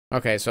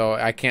Okay, so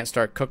I can't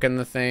start cooking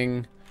the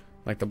thing,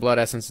 like the blood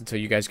essence, until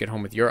you guys get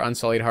home with your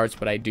unsullied hearts,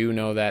 but I do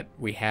know that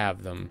we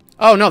have them.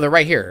 Oh, no, they're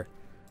right here.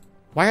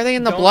 Why are they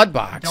in the blood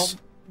box?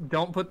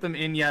 Don't put them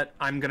in yet.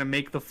 I'm going to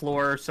make the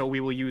floor so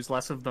we will use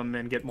less of them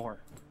and get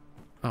more.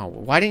 Oh,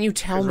 why didn't you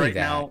tell me right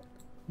that?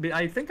 Now,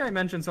 I think I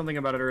mentioned something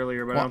about it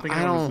earlier, but Well, I don't think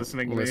anyone was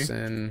listening to me.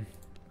 listen.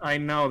 I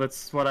know,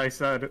 that's what I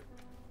said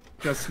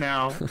just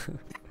now.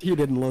 You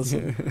didn't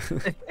listen.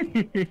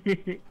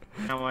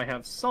 Now I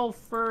have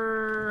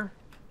sulfur.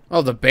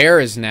 Oh, the bear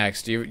is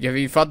next. Have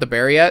you fought the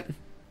bear yet?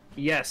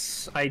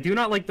 Yes, I do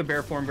not like the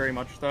bear form very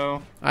much,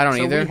 though. I don't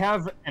either. So we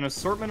have an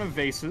assortment of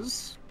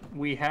vases.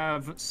 We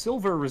have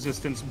silver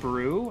resistance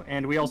brew,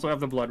 and we also have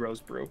the blood rose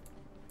brew.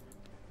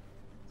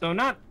 So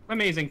not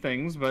amazing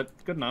things, but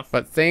good enough.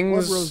 But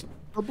things...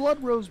 The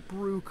blood rose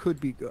brew could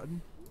be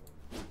good.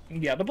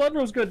 Yeah, the blood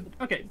rose good.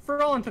 Okay,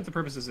 for all intents and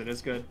purposes, it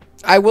is good.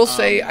 I will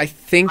say, I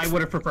think... I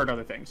would have preferred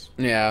other things.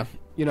 Yeah.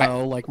 You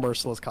know, like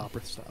merciless copper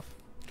stuff.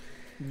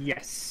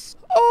 Yes.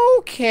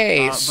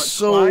 Okay, but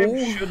so...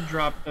 Clive should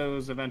drop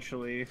those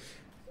eventually.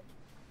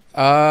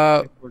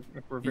 If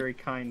we're very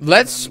kind.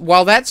 Let's...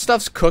 While that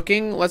stuff's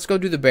cooking, let's go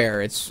do the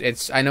bear.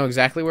 It's. I know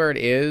exactly where it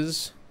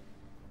is.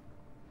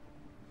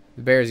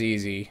 The bear's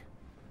easy.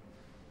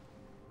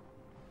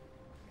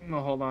 No,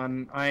 hold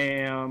on. I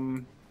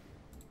am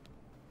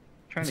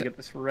trying to get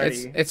this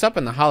ready. It's up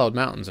in the Hollowed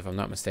Mountains, if I'm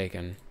not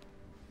mistaken.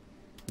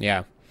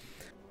 Yeah.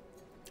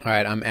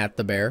 Alright, I'm at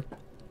the bear.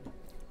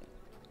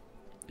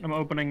 I'm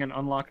opening an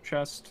unlocked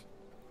chest.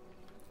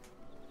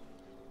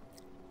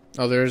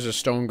 Oh, there's a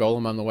stone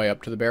golem on the way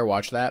up to the bear.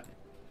 Watch that.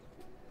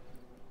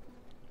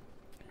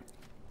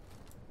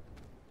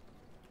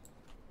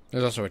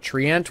 There's also a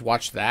tree ant.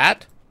 Watch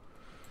that.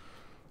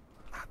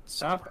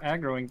 Stop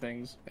aggroing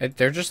things.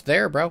 They're just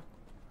there, bro.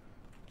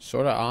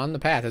 Sort of on the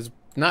path. It's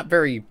not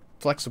very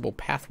flexible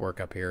path work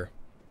up here.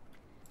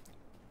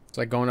 It's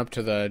like going up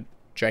to the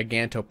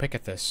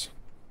Gigantopithecus.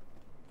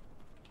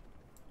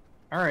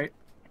 Alright.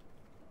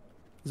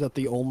 Is that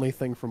the only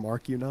thing from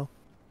Ark you know?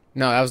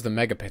 No, that was the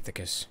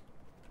Megapithecus.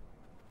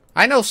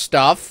 I know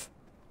stuff.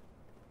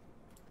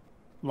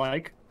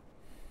 Like?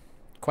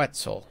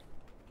 Quetzal.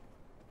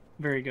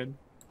 Very good.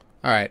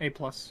 Alright.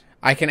 A+.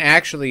 I can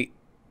actually...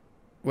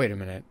 Wait a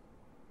minute.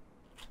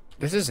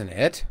 This isn't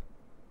it.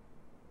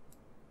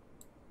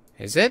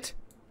 Is it?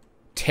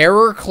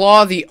 Terror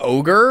Claw the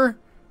Ogre?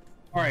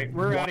 Alright,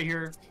 we're out of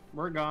here.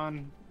 We're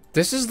gone.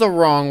 This is the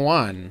wrong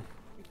one.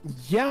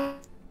 Yeah.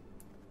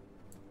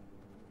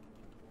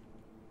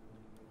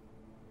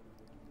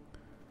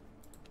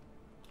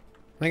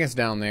 I think it's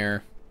down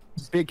there.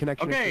 Big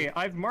connection. Okay,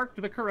 I've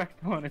marked the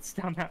correct one. It's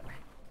down that way.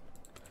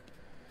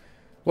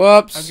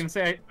 Whoops. I was gonna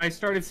say, I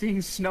started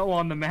seeing snow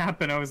on the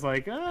map, and I was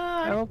like,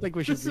 I don't think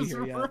we should this be is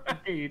here yet.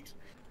 right.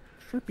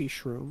 Trippy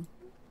shroom.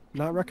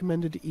 Not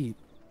recommended to eat.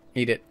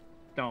 Eat it.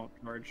 Don't,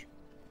 George.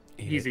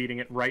 Eat He's it. eating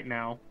it right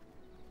now.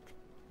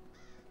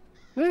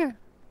 Eh.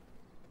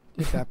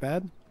 Not that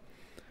bad.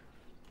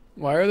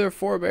 Why are there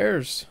 4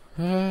 bears?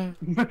 Dimitri,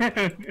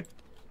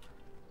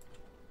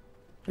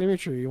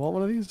 you want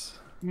one of these?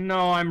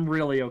 No, I'm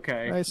really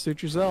okay. Alright,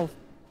 suit yourself.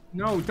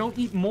 No, don't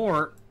eat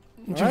more.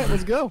 Alright,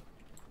 let's go.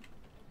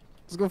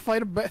 Let's go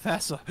fight a bear.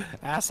 That's a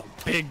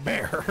big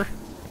bear.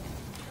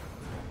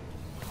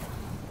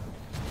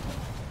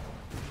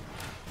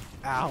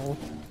 Ow.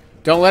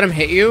 Don't let him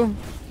hit you.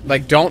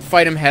 Like, don't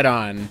fight him head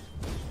on.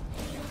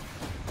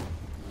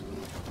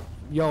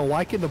 Yo,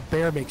 why can the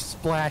bear make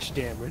splash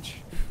damage?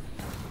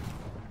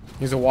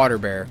 He's a water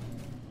bear.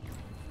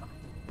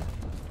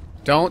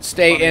 Don't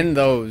stay Funny. in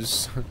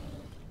those.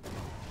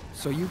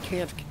 So you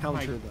can't Oh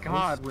counter my those.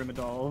 god,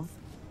 Rimadolv.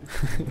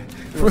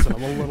 Listen,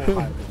 I'm a little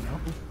high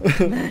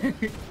right now.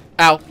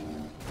 Ow.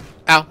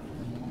 Ow.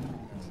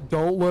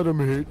 Don't let him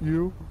hit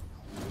you.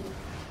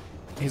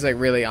 He's like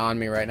really on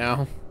me right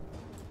now.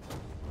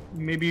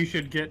 Maybe you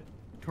should get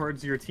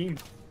towards your team.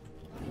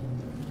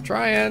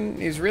 Trying.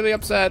 He's really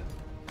upset.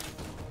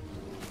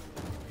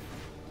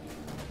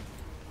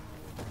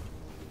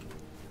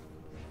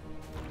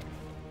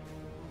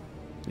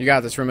 You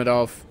got this,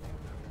 Rimadolf.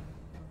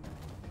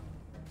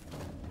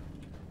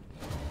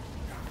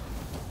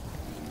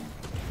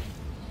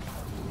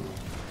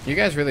 You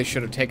guys really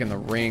should have taken the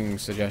ring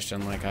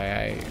suggestion like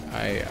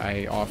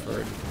I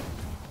offered.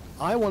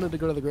 I wanted to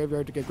go to the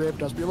graveyard to get grave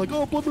dust, but you're like,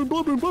 oh, bloodmoon,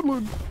 bloodmoon,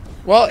 bloodmoon.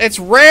 Well, it's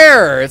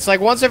rare. It's like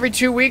once every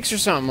 2 weeks or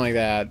something like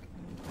that.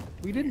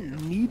 We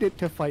didn't need it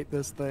to fight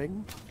this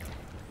thing.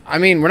 I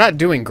mean, we're not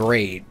doing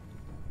great.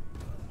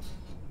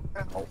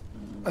 Ow.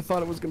 I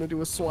thought it was going to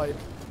do a swipe.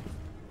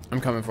 I'm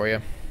coming for you.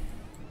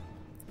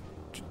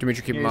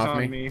 Dimitri, keep him He's off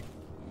on me. me.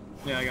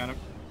 Yeah, I got him.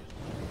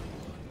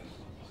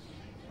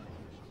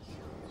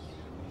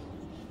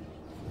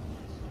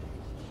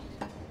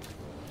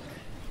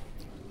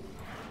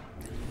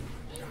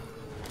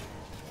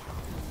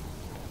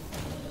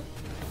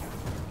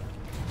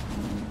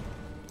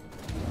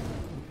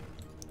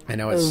 I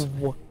know it's...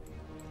 Oh.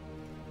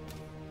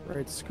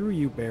 Alright, screw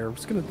you, bear. I'm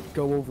just going to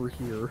go over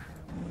here.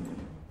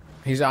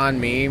 He's on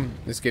me.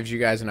 This gives you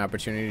guys an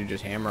opportunity to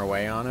just hammer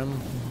away on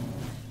him.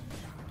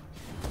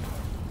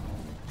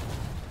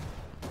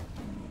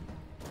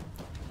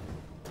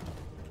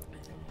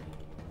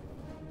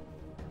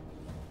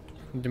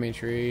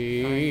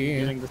 Dimitri.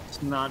 I'm getting the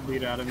snot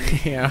beat out of me.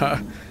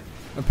 Yeah,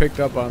 I picked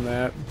up on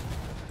that.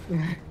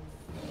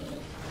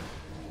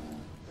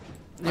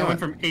 I went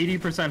from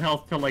 80%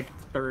 health to like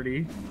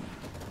 30.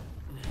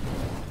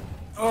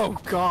 Oh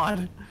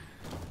God.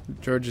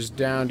 George is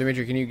down.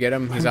 Dimitri, can you get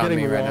him? He's I'm on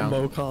getting me right now.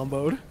 Wombo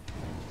comboed.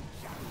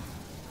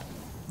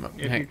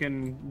 If you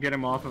can get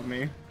him off of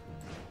me.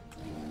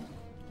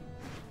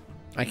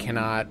 I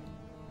cannot.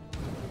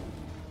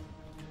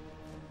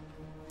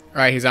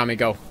 Alright, he's on me.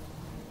 Go.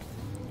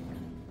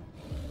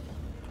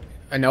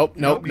 Nope.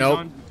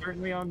 He's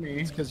certainly on me.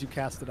 It's because you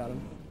cast it at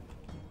him.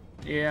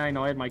 Yeah, I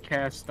know. I had my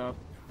cast stuff.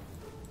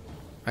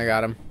 I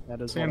got him.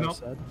 That is Sam, what I help.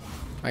 said.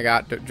 I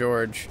got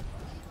George.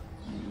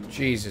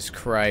 Jesus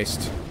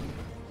Christ.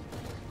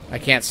 I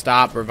can't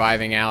stop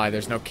reviving ally.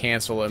 There's no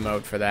cancel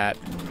emote for that.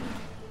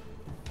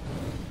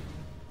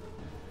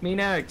 Me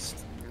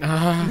next.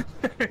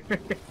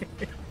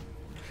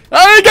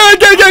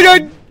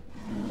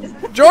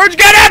 George,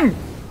 get him!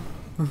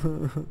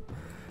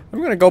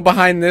 I'm gonna go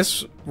behind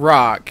this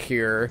rock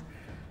here.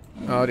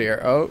 Oh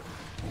dear. Oh.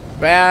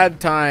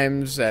 Bad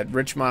times at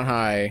Richmond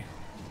High.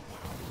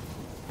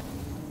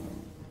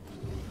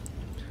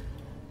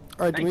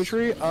 Alright,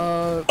 Dimitri,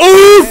 I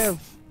Oof!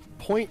 have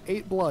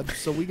 0.8 blood,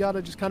 so we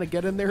gotta just kind of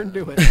get in there and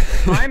do it.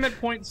 I'm at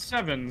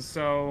 0.7,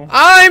 so...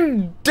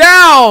 I'm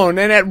down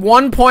and at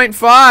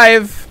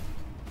 1.5.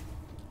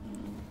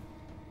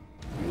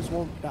 You just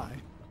won't die.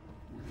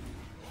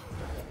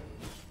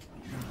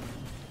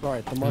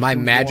 Alright, the My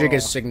magic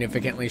is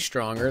significantly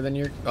stronger than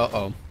your...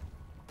 Uh-oh.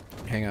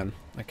 Hang on.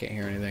 I can't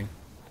hear anything.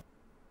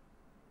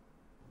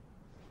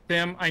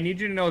 Sam, I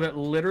need you to know that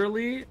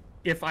literally,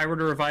 if I were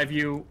to revive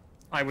you,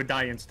 I would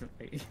die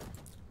instantly.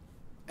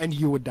 And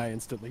you would die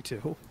instantly,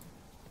 too.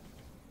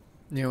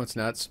 You know what's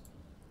nuts?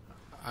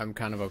 I'm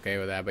kind of okay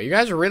with that, but you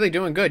guys are really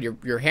doing good.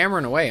 You're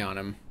hammering away on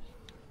him.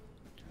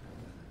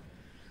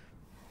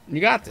 You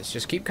got this.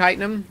 Just keep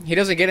kiting him. He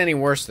doesn't get any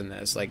worse than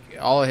this. Like,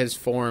 all of his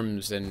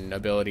forms and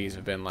abilities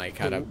have been, like,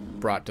 kind of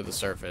brought to the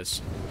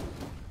surface.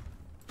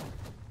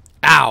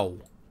 Ow!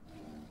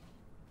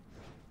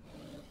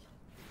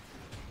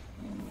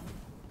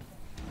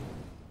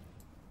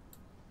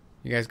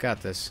 You guys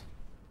got this.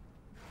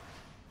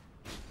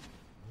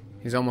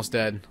 He's almost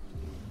dead.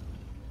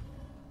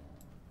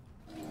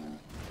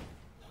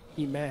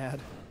 He mad.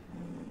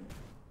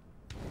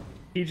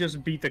 He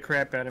just beat the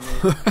crap out of me.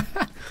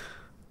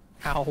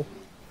 How?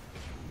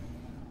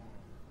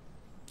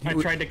 I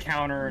tried to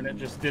counter and it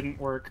just didn't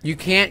work. You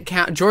can't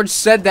count. George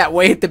said that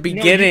way at the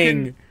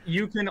beginning. No,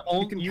 you can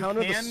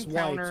counter the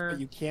swipes, but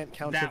you can't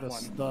counter the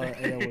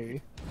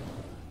AoE.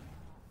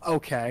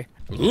 Okay.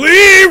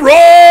 Leroy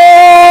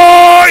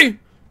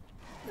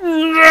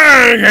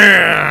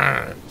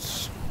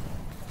Jenkins!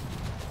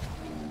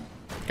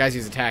 Guys,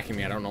 he's attacking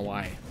me. I don't know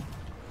why.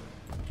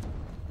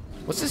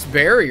 What's this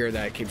barrier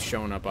that keeps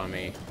showing up on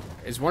me?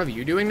 Is one of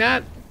you doing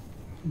that?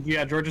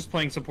 Yeah, George is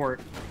playing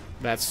support.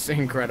 That's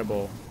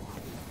incredible.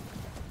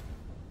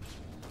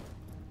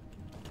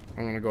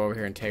 I'm gonna go over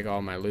here and take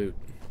all my loot.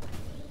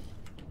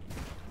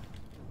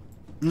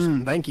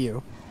 Thank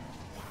you.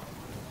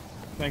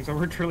 Thanks, I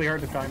worked really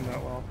hard to time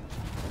that well.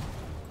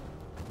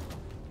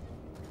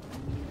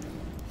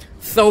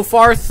 So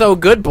far, so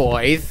good,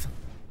 boys.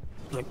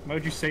 Why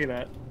would you say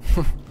that?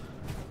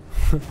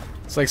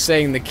 It's like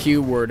saying the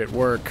Q word at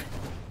work.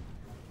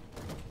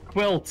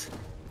 Quilt!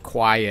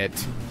 Quiet.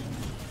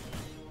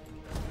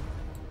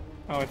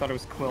 Oh, I thought it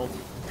was quilt.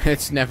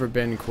 It's never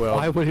been Quill.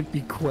 Why would it be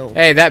Quill?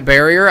 Hey, that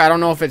barrier, I don't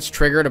know if it's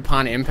triggered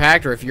upon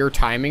impact or if you're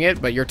timing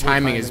it, but your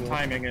timing is...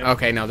 Timing it.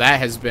 Okay, no, that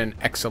has been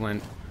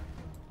excellent.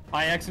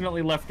 I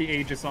accidentally left the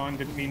Aegis on,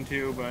 didn't mean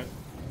to, but...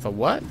 The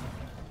what?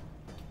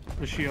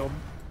 The shield.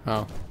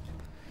 Oh.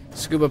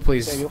 Scuba,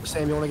 please.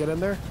 Sam, you want to get in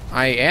there?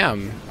 I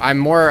am. I'm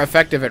more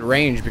effective at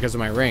range because of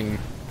my ring.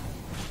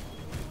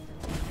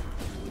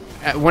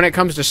 When it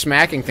comes to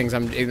smacking things,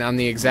 I'm on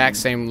the exact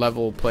same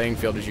level playing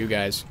field as you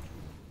guys.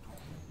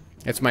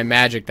 It's my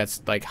magic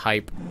that's, like,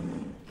 hype.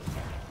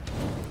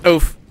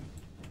 Oof.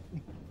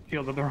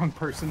 Shielded the wrong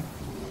person.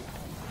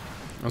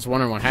 I was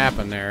wondering what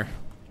happened there.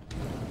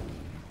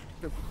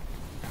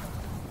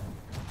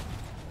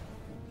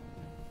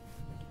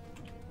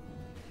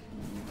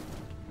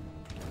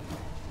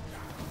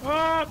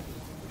 Ah!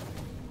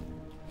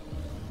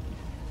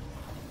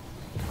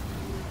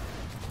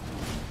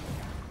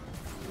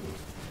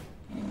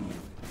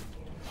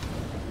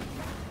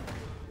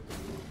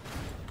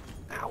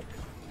 Ow.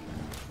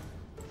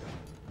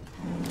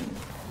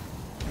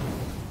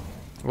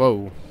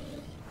 Whoa.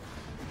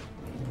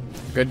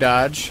 Good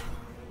dodge.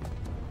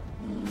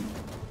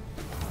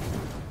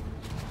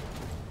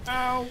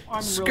 Ow!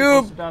 I'm Scoop! really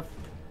close to death.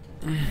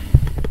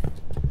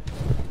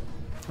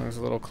 That was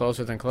a little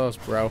closer than close,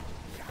 bro.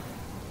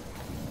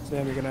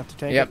 Sam, you're gonna have to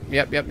take Yep,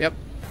 it. yep.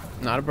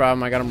 Not a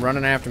problem. I got him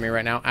running after me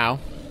right now. Ow.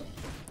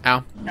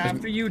 Ow.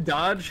 After you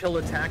dodge, he'll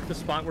attack the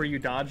spot where you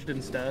dodged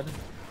instead.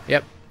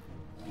 Yep.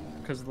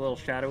 Because of the little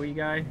shadowy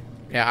guy.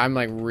 Yeah, I'm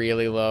like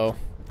really low.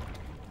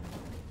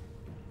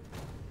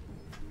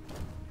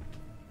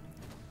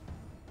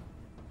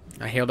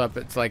 I healed up,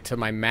 it's like to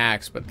my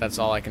max, but that's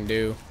all I can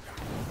do.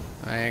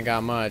 I ain't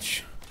got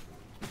much.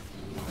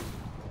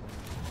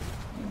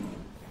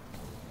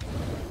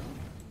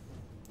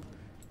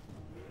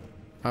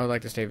 I would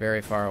like to stay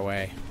very far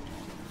away.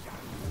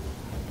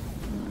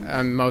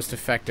 I'm most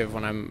effective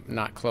when I'm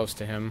not close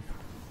to him.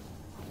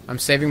 I'm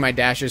saving my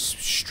dashes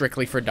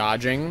strictly for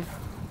dodging.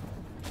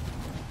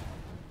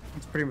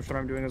 That's pretty much what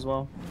I'm doing as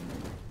well.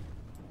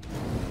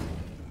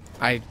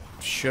 I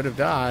should have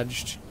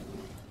dodged.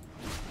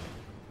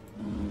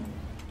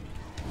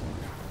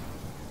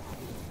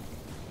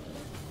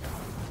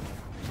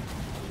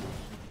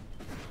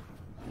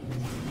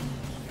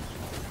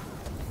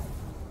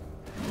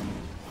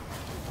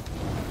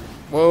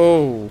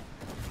 Whoa.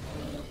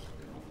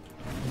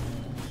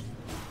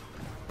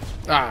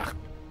 Ah.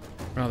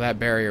 Oh, that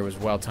barrier was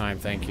well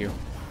timed, thank you.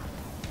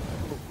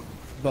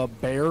 The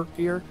bear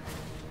here?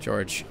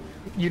 George.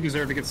 You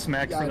deserve to get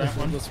smacked for that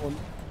one. This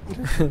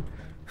one.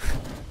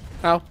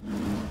 Oh.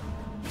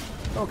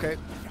 Okay.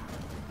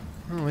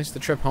 Well, at least the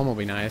trip home will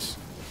be nice.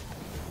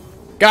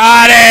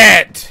 Got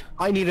it!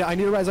 I need a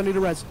res.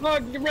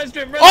 Look, res.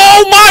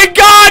 Oh my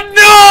god,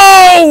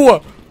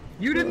 no!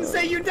 You didn't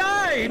say you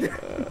died!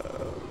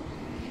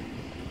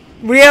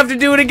 We have to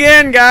do it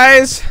again,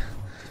 guys.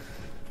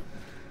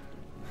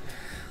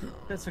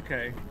 That's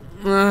okay.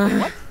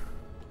 What?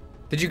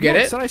 Did you get I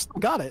it? said I still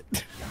got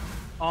it.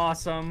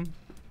 Awesome.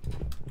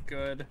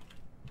 Good.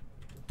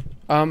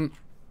 Can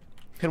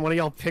one of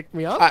y'all pick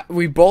me up?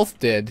 We both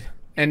did,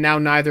 and now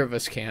neither of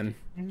us can.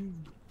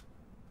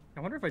 I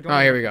wonder if I don't Oh,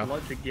 have here we go.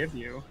 blood to give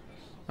you.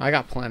 I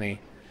got plenty.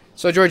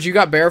 So, George, you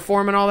got bear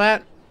form and all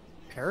that?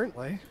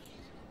 Apparently.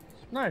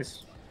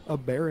 Nice.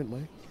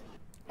 Apparently.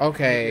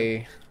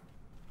 Okay.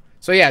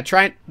 So, yeah,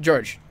 try...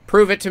 George,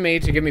 prove it to me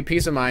to give me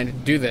peace of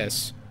mind. Do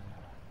this.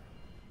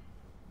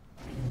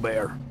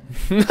 Bear.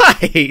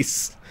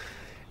 Nice!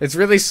 It's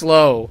really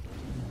slow.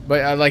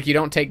 But, like, you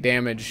don't take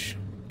damage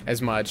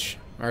as much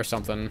or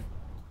something.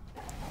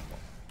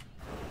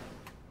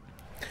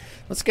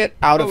 Let's get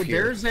out of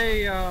here. There's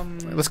a,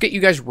 Let's get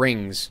you guys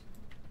rings.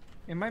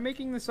 Am I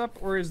making this up,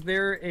 or is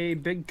there a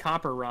big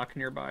copper rock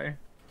nearby?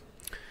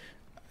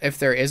 If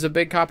there is a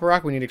big copper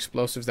rock, we need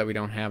explosives that we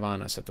don't have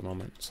on us at the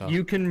moment. So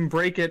You can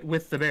break it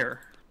with the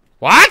bear.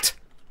 What?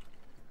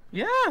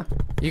 Yeah!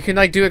 You can,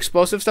 like, do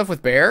explosive stuff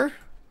with bear?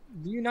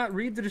 Do you not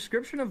read the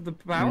description of the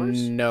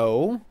powers?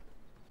 No.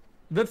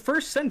 The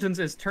first sentence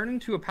is turn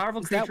into a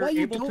powerful Is that creature why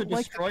you able to don't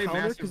like destroy the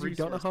counter massive because you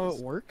resources. don't know how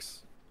it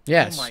works?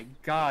 Yes. Oh my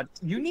god.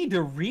 You need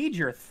to read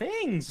your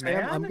things,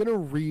 man. I'm gonna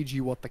read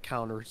you what the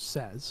counter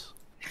says.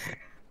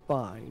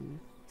 Fine.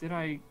 Did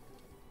I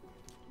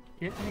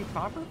get any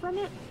copper from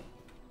it?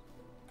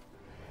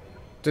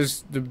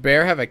 Does the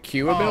bear have a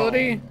Q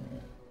ability?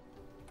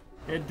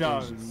 It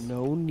does. There's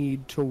no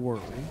need to worry.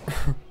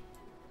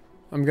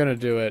 I'm gonna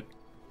do it.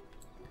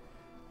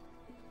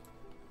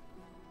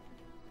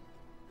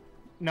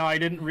 No, I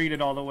didn't read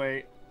it all the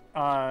way.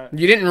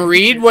 You didn't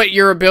read what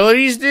your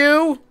abilities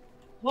do?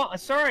 Well,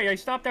 sorry, I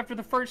stopped after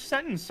the first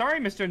sentence. Sorry,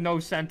 Mr. No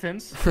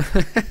Sentence.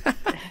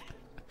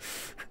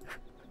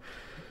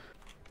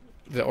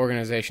 The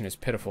organization is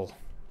pitiful.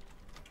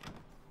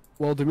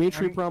 Well,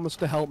 Dimitri promised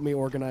to help me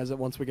organize it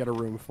once we get a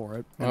room for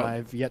it, and Oh.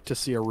 I've yet to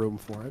see a room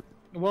for it.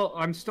 Well,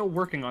 I'm still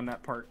working on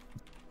that part.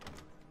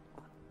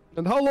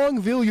 And how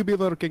long will you be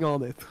working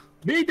on it?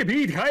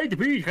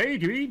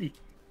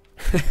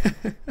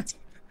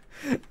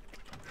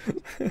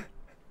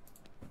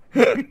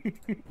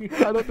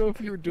 I don't know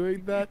if you were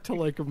doing that to,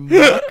 like,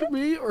 mock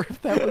me, or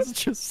if that was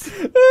just...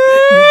 you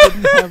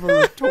didn't have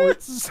a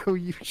retort, so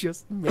you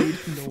just made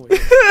noise.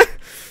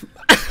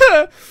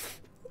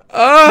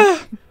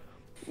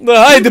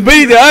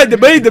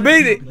 The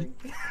beat.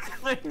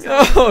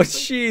 Oh,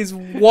 jeez,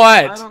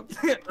 what?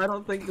 I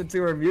don't think the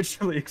two are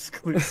mutually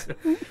exclusive.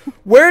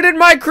 Where did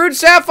my crude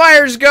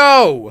sapphires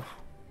go?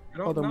 I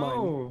don't they're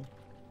know.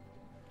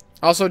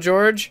 Also,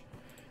 George,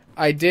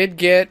 I did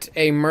get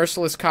a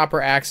merciless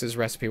copper axes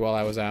recipe while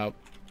I was out.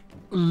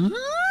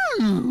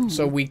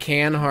 So we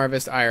can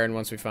harvest iron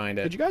once we find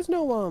it. Did you guys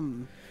know,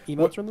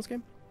 emotes are in this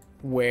game?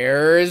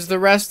 Where is the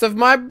rest of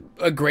my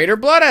greater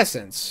blood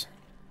essence?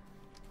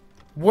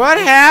 What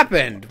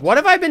happened? What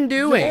have I been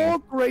doing? Your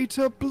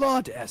greater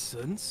blood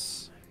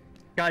essence?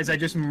 Guys, I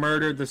just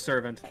murdered the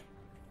servant.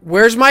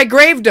 Where's my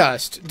grave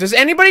dust? Does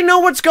anybody know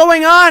what's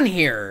going on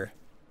here?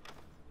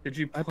 Did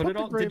you I put it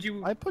all? grave, Did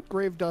you? I put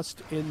grave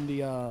dust in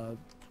the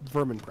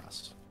vermin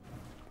press.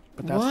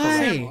 But that's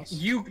Why?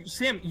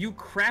 Sam, you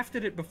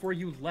crafted it before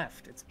you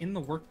left. It's in the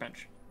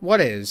workbench.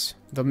 What is?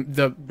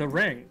 The The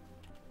ring.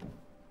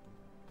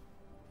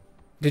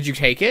 Did you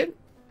take it?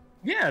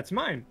 Yeah, it's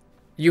mine.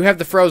 You have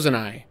the frozen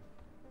eye.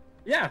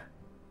 Yeah.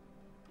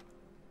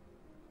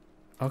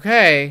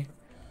 Okay.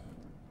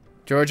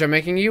 George, I'm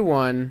making you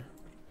one.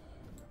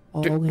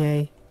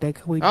 Okay, then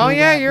can we Oh do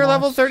yeah, that you're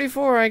level once?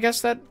 34. I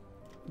guess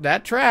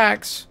that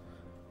tracks.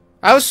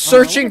 I was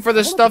searching for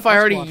the stuff I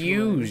already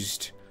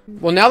used.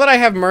 Well, now that I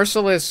have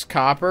merciless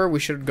copper, we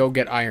should go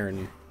get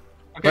iron.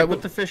 Okay, But-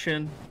 put the fish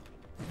in.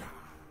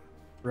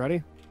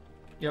 Ready?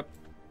 Yep.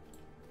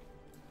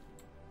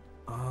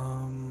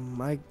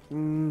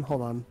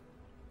 Hold on.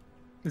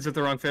 Is it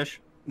the wrong fish?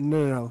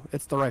 No.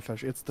 It's the right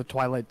fish. It's the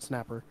Twilight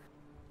Snapper.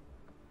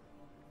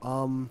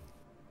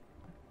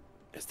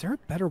 Is there a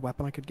better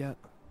weapon I could get?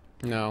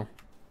 No.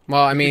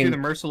 Well, I We do mean, the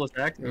merciless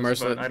axes,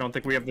 but I don't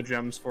think we have the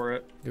gems for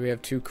it. do we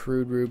have 2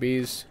 crude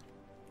rubies?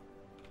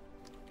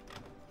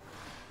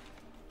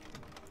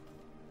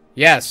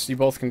 Yes, you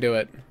both can do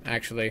it,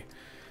 actually.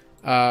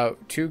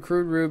 2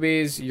 crude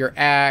rubies, your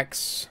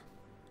axe,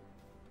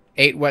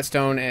 8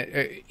 whetstone.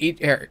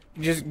 Here,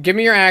 just give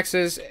me your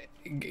axes.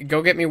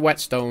 Go get me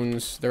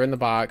whetstones. They're in the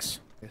box.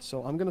 Okay,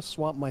 so I'm gonna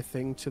swap my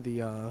thing to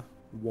the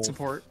wolf.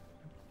 Support.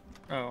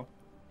 Oh.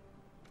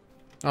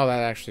 Oh, that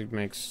actually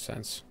makes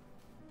sense.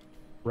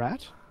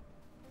 Rat?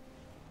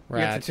 You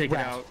have Rat. to take it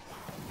out.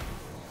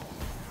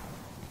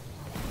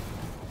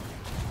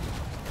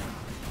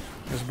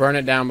 Just burn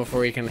it down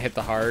before you can hit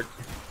the heart.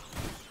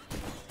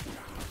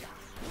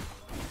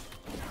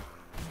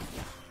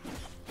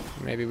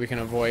 Maybe we can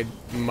avoid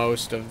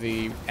most of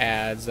the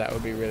ads. That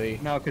would be really...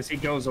 No, because he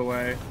goes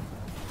away.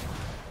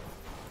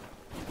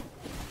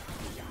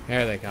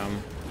 There they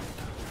come.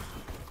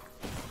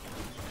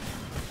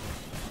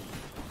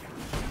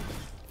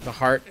 The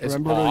heart is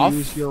Remember off. to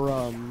use your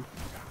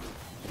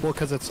well,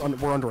 because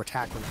we're under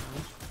attack right now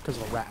because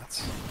of the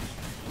rats.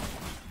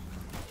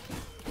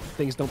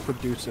 Things don't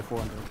produce if we're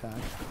under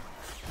attack.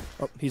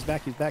 Oh, he's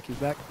back. He's back.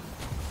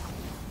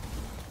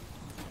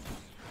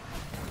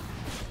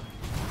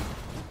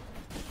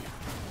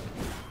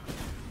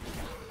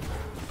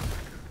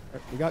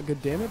 Alright, we got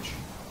good damage.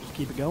 Just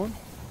keep it going.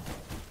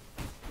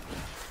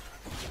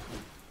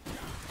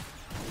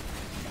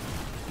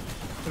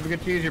 Don't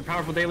forget to use your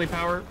powerful daily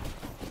power.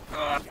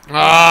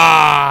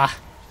 Ah!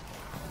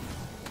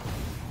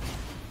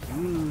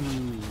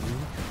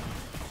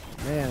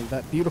 Man,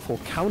 that beautiful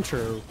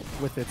counter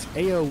with its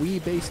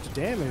AoE based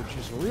damage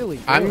is really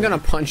good. I'm gonna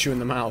punch you in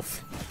the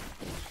mouth.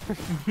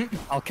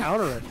 I'll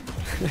counter it.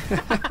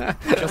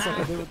 Just like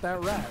I did with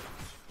that rat.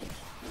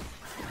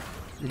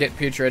 Get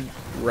putrid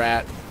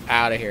rat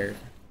out of here.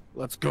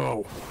 Let's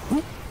go.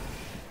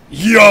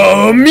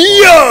 Yum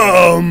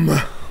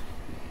yum!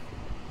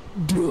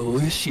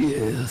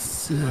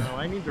 Delicious. Oh,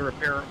 I need to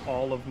repair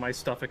all of my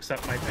stuff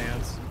except my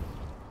pants.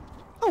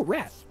 Oh,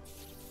 rat.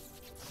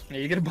 Yeah,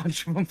 you get a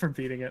bunch of them for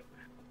beating it.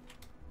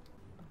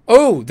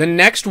 Oh, the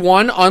next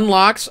one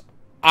unlocks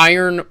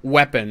iron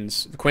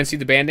weapons. Quincy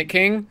the Bandit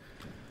King.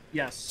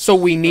 Yes. So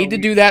we need to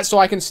do that so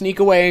I can sneak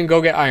away and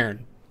go get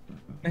iron.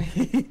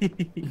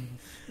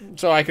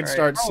 So I can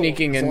start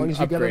sneaking As and long as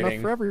you get enough for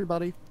upgrading.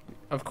 everybody.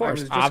 Of I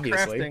course, was just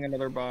obviously. crafting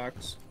another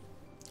box.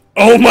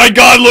 Oh my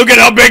god, look at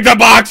how big the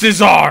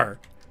boxes are!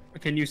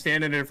 Can you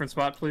stand in a different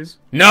spot, please?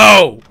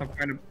 No! I'm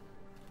trying to...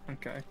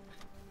 Okay.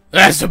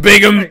 That's a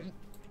big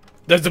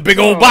That's a big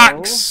old So-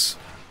 box!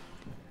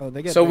 Oh,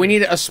 they get So we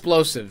bigger. need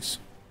explosives.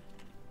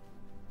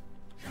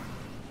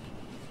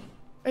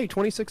 Hey,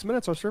 26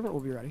 minutes, our servant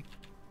will be ready.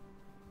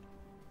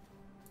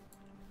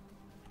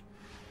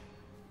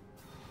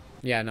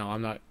 Yeah, no,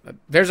 I'm not.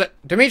 There's a...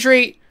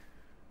 Dimitri!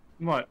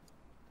 What?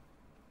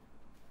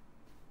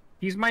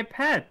 He's my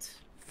pet.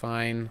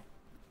 Fine.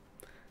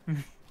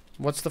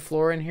 What's the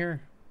floor in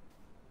here?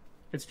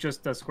 It's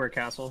just a square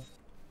castle.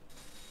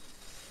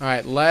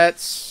 Alright,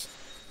 let's...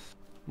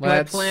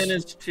 My plan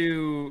is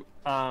to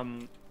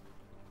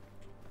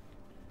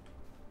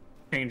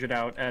change it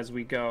out as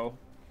we go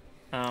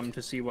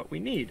to see what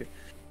we need.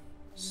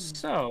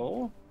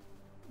 So,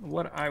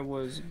 what I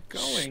was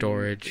going...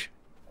 Storage.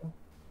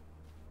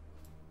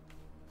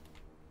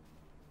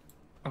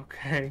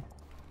 Okay.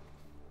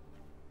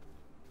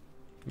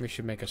 We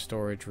should make a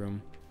storage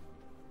room.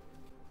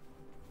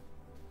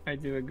 I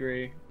do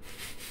agree.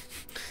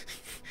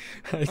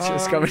 I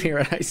just come in here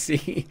and I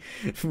see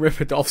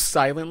Ripidolf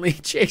silently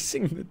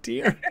chasing the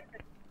deer.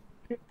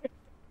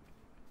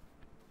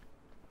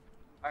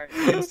 Alright,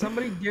 can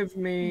somebody give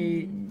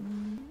me...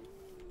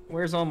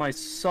 Where's all my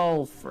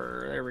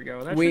sulfur? There we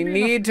go. That We should be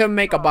need to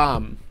make a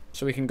bomb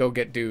so we can go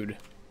get dude.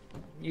 enough.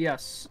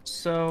 Yes,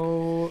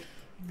 so...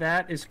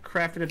 That is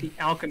crafted at the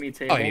alchemy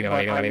table.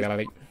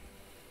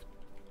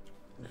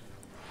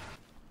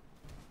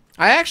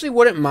 I actually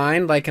wouldn't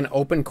mind like an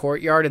open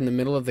courtyard in the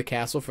middle of the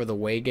castle for the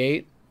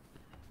waygate.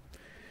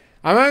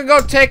 I'm gonna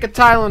go take a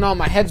Tylenol.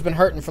 My head's been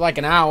hurting for like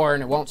an hour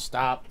and it won't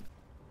stop.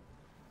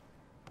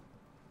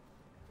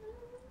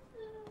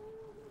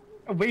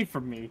 Away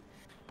from me.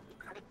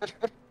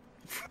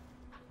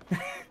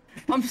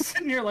 I'm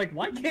sitting here like,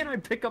 why can't I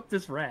pick up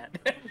this rat?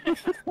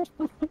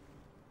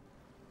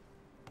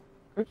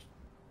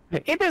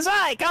 It is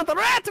I, Count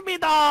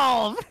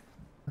Rat-Midolf!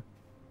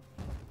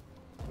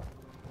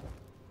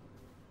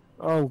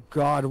 Oh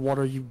god, what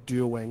are you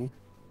doing?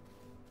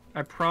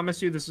 I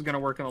promise you this is gonna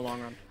work in the long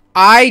run.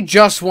 I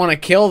just want to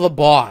kill the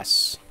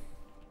boss.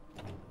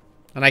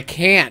 And I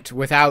can't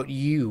without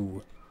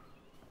you.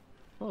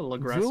 A little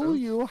aggressive. Will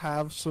you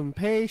have some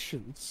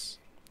patience?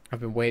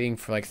 I've been waiting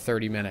for like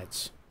 30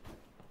 minutes.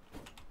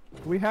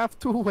 We have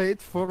to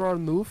wait for our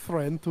new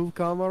friend to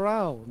come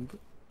around.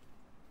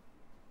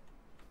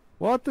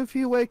 What if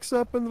he wakes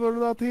up and we're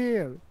not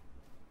here?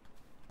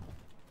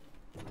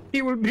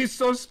 He would be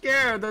so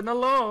scared and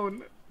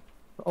alone.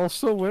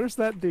 Also, where's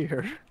that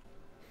deer?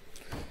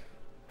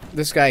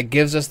 This guy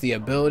gives us the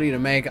ability to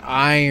make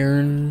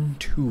iron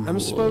tools. I'm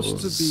supposed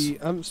to be.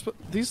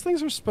 These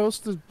things are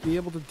supposed to be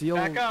able to deal.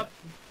 Back up.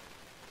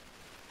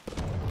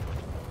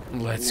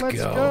 Let's Let's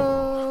go.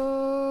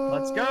 go.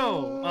 Let's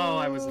go. Oh,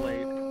 I was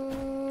late.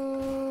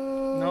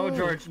 No,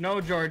 George. No,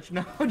 George.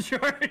 No,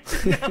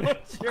 George. No,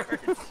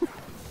 George.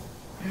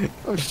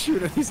 Oh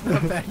shoot! Are these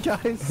not bad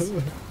guys?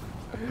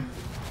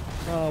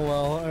 Oh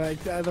well.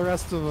 The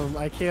rest of them,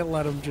 I can't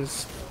let them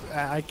just.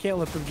 I can't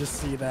let them just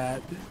see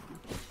that.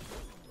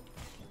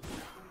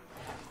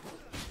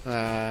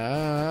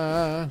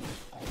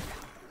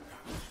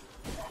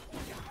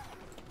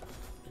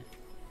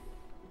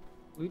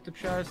 Loot the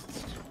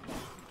chests.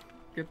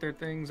 Get their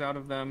things out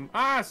of them.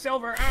 Ah,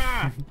 silver!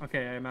 Ah!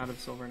 Okay, I'm out of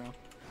silver now.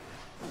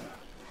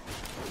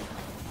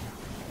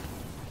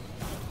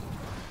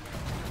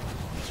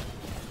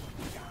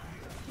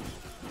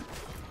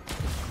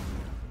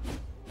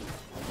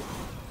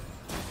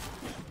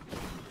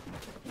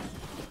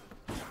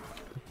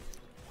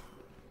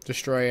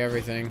 Destroy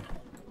everything.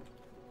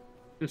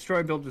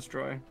 Destroy, build,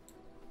 destroy.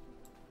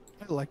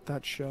 I like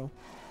that show.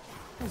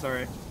 That's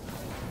alright.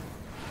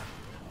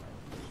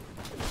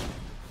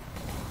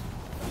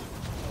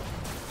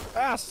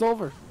 Ah,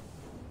 silver.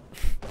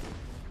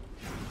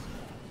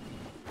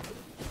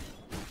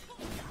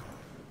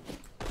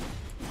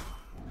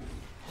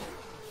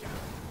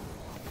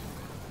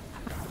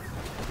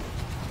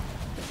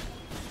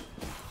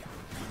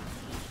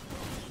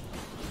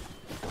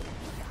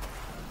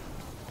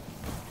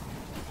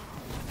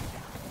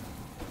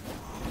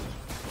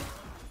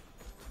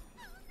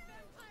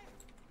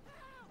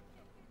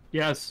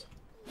 Yes.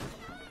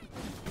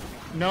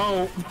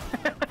 No.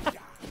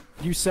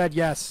 You said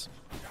yes.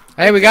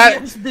 Hey, we got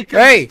Yes, it. because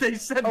Hey, they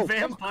said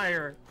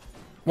vampire.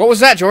 what was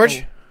that,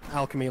 George?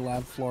 Alchemy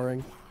lab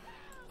flooring.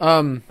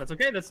 That's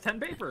okay. That's 10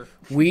 paper.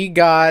 We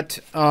got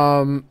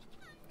an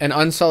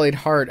unsullied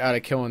heart out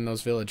of killing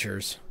those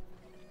villagers.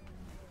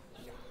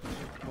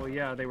 Well,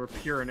 yeah, they were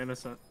pure and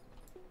innocent.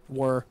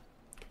 Were.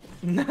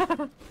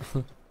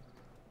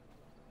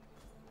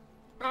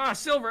 Ah,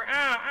 silver!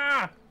 Ah,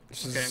 ah!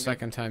 This is Okay, the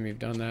second time you've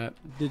done that.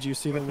 Did you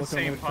see them With look the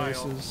on their same pile.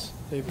 faces?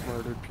 They've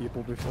murdered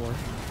people before.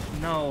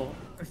 No.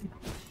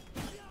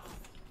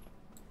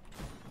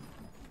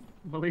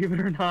 Believe it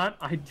or not,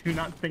 I do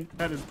not think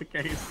that is the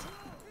case.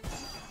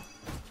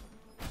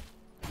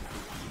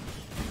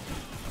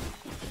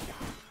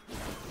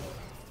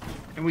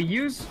 And we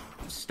use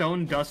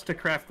stone dust to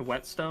craft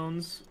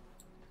whetstones.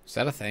 Is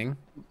that a thing?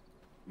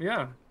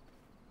 Yeah.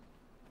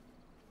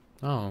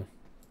 Oh.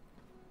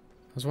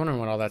 I was wondering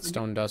what all that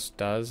stone dust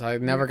does. I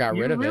never got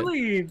rid of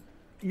it.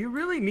 You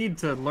really need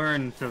to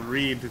learn to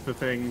read the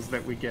things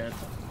that we get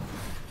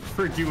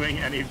for doing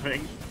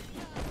anything.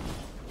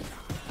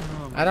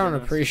 Oh, my I don't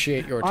goodness.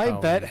 appreciate your tone. I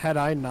bet had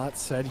I not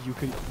said you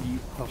could eat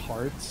the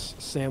hearts,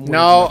 Sam would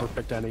No. have never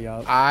picked any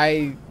up.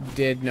 I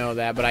did know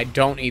that, but I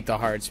don't eat the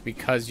hearts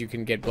because you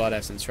can get blood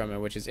essence from it,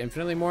 which is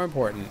infinitely more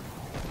important.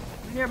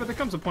 Yeah, but there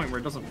comes a point where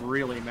it doesn't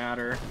really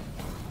matter.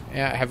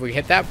 Yeah, have we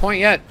hit that point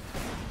yet?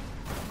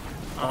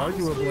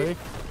 Arguably.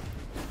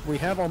 We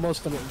have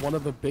almost one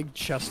of the big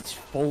chests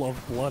full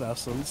of blood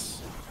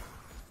essence.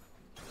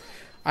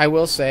 I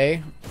will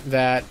say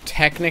that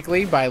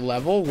technically, by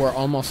level, we're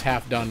almost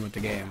half done with the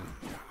game.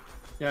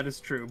 Yeah, it is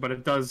true, but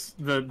it does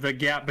the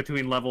gap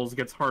between levels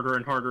gets harder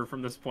and harder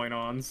from this point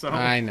on. So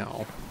I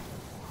know.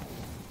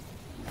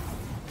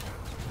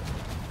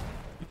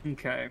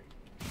 okay.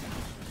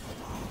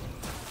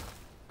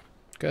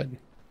 Good.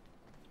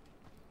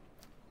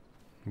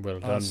 Well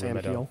done, Sam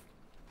Remedo. heal.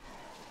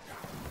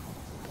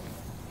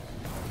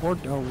 Or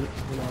don't,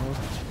 you know.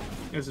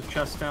 There's a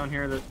chest down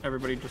here that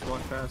everybody just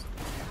walked past.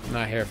 I'm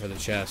not here for the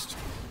chest.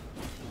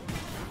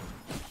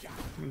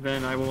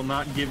 Then I will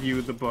not give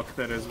you the book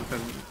that is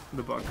within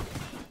the book.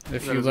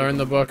 If That you is learn within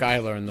the book, I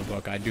learn the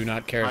book. I do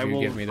not care if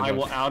you give me the I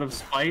book. will, out of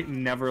spite,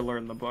 never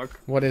learn the book.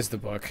 What is the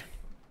book?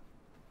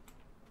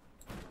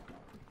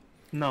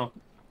 No,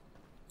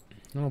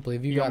 I don't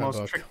believe you you got a almost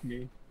book. tricked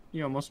me.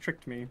 You almost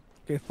tricked me.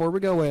 Okay, before we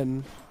go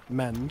in,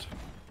 mend.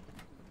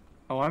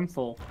 Oh, I'm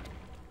full.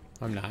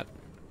 I'm not.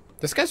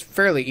 This guy's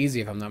fairly easy,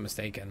 if I'm not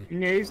mistaken.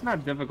 Yeah, he's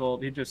not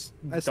difficult. He just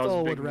I does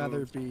still big would rather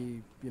moves.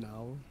 be, you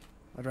know,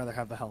 I'd rather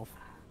have the health.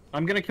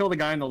 I'm gonna kill the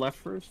guy on the left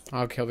first.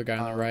 I'll kill the guy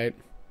on the right.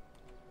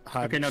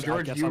 Okay, now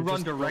George, you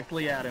run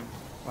directly at him.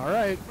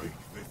 Alright.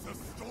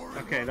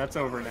 Okay, that's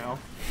over now.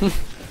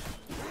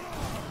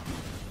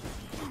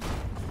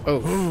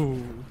 Oh.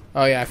 Ooh.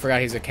 Oh yeah, I forgot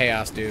he's a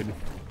chaos dude.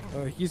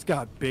 He's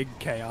got big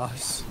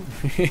chaos.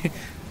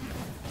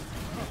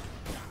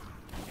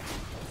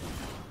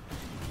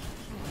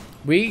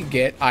 We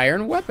get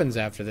iron weapons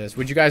after this.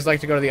 Would you guys like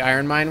to go to the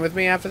iron mine with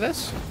me after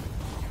this?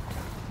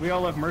 We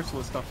all have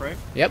merciless stuff, right?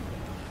 Yep.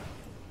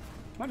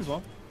 Might as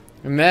well.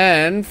 And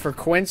then for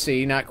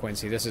Quincy, not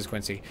Quincy, this is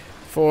Quincy.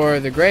 For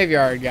the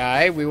graveyard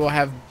guy, we will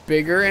have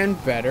bigger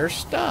and better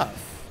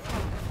stuff.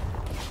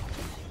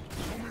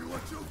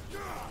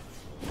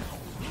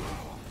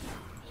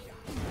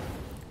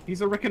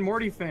 He's a Rick and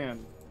Morty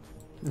fan.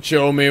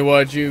 Show me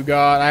what you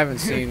got. I haven't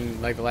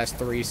seen like the last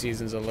 3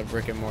 seasons of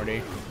Rick and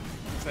Morty.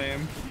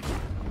 Same.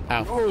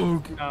 Ow.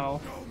 Oh,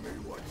 No.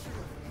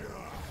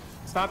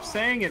 Stop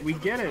saying it. We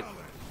get it.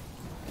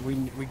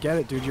 we get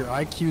it, dude. Your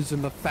IQ's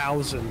in the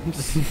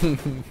thousands.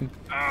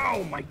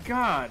 Oh my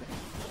god.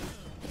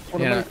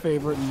 One of my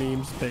favorite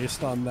memes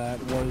based on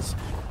that was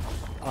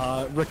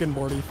Rick and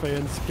Morty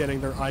fans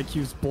getting their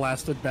IQs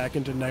blasted back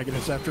into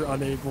negatives after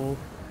unable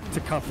to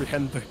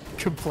comprehend the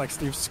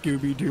complexity of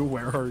Scooby-Doo,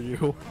 Where Are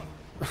You?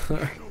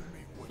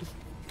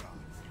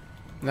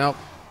 Nope.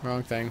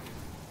 Wrong thing.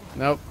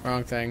 Nope.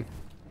 Wrong thing.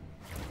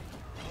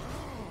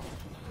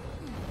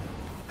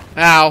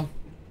 Ow.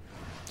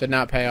 Did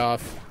not pay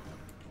off.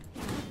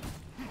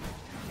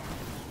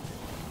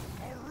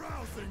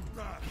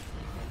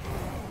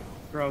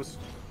 Gross.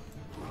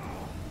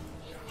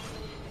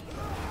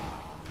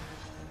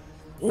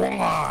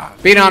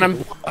 Beat on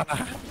him.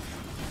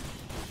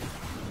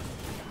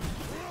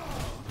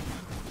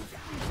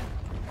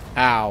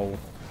 Ow.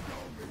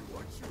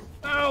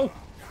 Ow!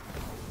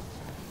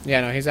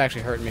 Yeah, no, he's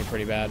actually hurting me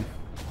pretty bad.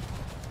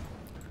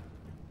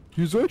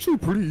 He's actually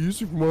pretty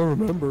easy from what I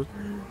remember.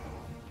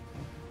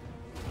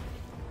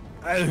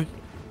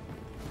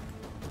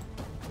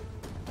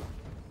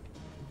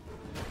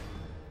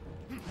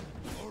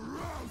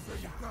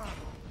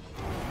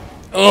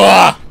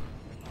 Ugh!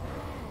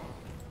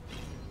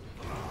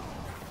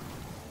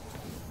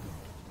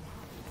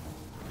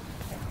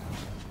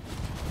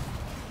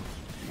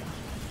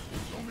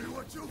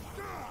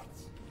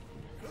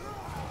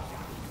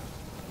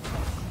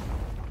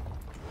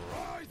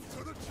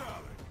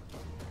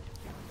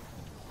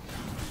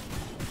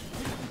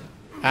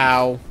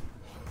 Ow.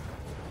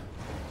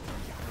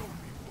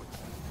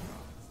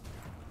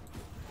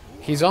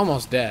 He's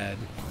almost dead.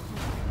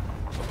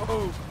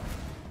 Oh.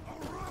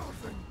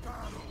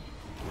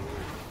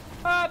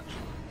 Ah!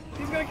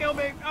 He's gonna kill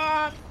me!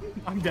 Ah!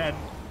 I'm dead.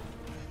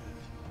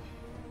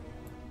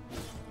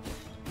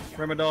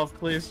 Remadolph,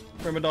 please.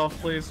 Remadolph,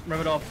 please.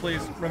 Remadolph,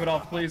 please.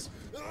 Remadolph, please.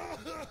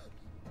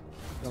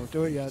 Don't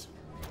do it yet.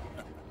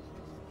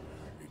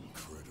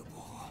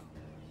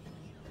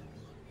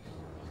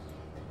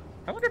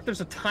 I wonder if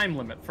there's a time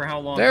limit for how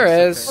long. There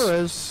this is. sits There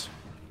is.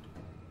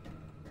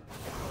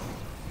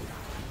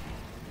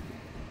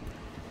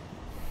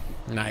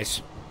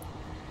 Nice.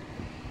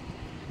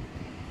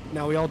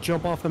 Now we all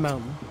jump off the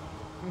mountain.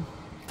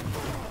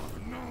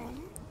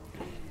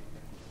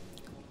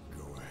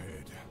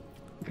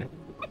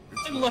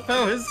 I love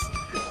how his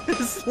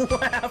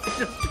laugh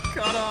just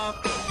cut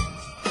off.